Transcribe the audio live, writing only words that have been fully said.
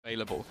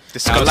available.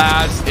 Now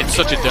Laz, it's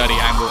such a dirty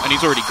angle, and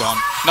he's already gone.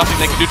 Nothing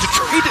they can do to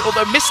trade it,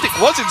 although Mystic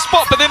was in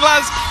spot, but then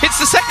Laz hits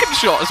the second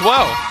shot as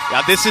well.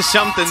 Yeah, this is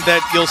something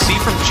that you'll see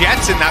from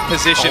Jets in that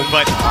position,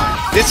 but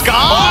this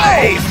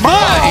guy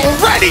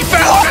already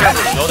fell.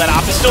 No, that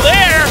op is still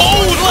there.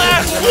 Oh,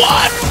 Laz,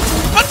 what?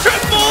 A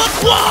triple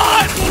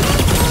quad!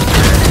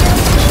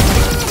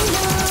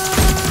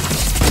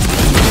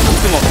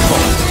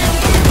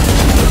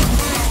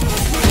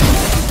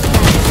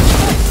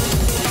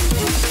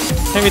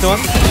 Heavy the one.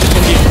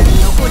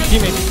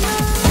 Teammate.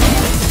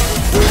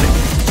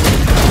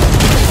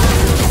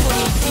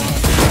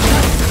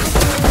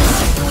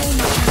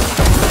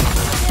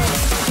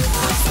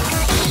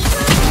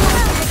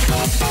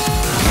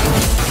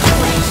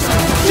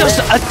 Just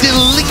a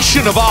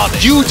deletion of art.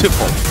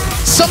 Beautiful.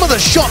 Some of the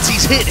shots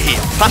he's hit here.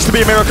 Has to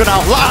be a miracle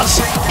now.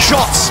 Laz,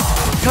 shots.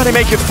 Can he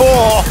make it 4?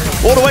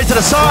 All the way to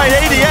the side.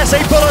 ADS,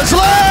 8 bullets.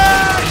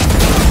 Laz!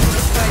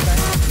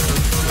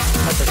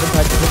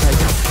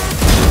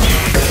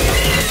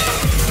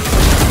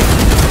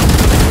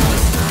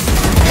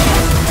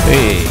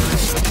 Hey.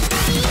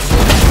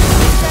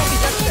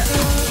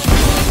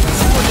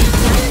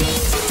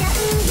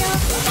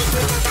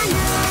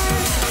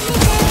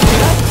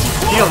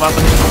 Heal, man.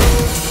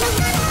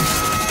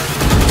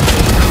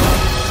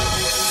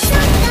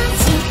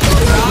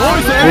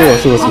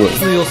すごいすごい。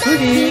強す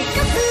ぎ。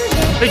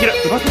できる。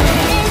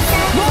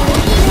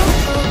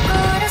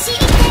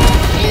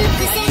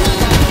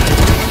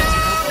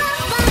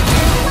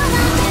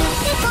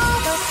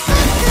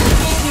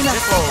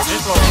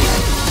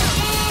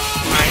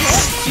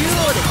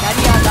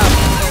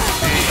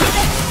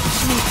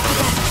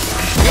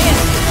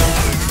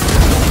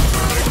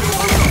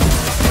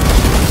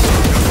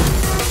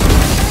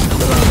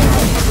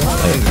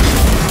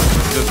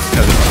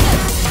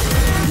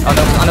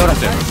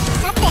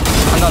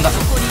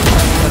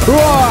うわ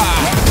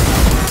ー。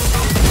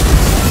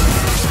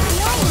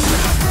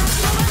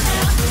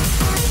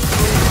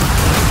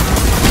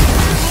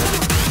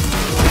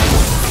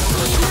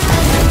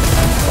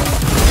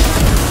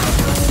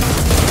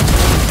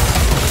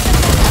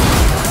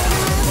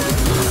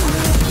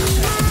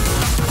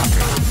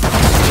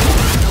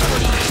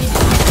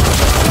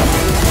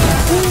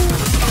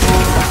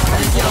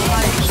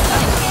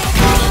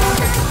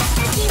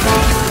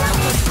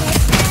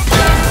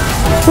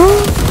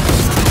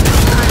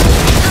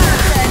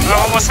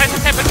もうサイド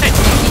サイドサイド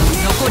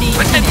残り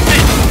サイドサイ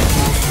ド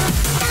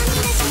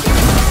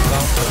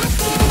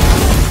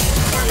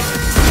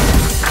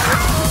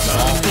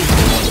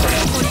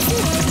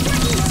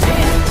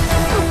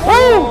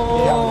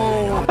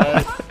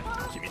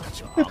君た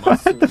ちは甘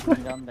す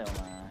ぎなんだよ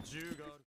な。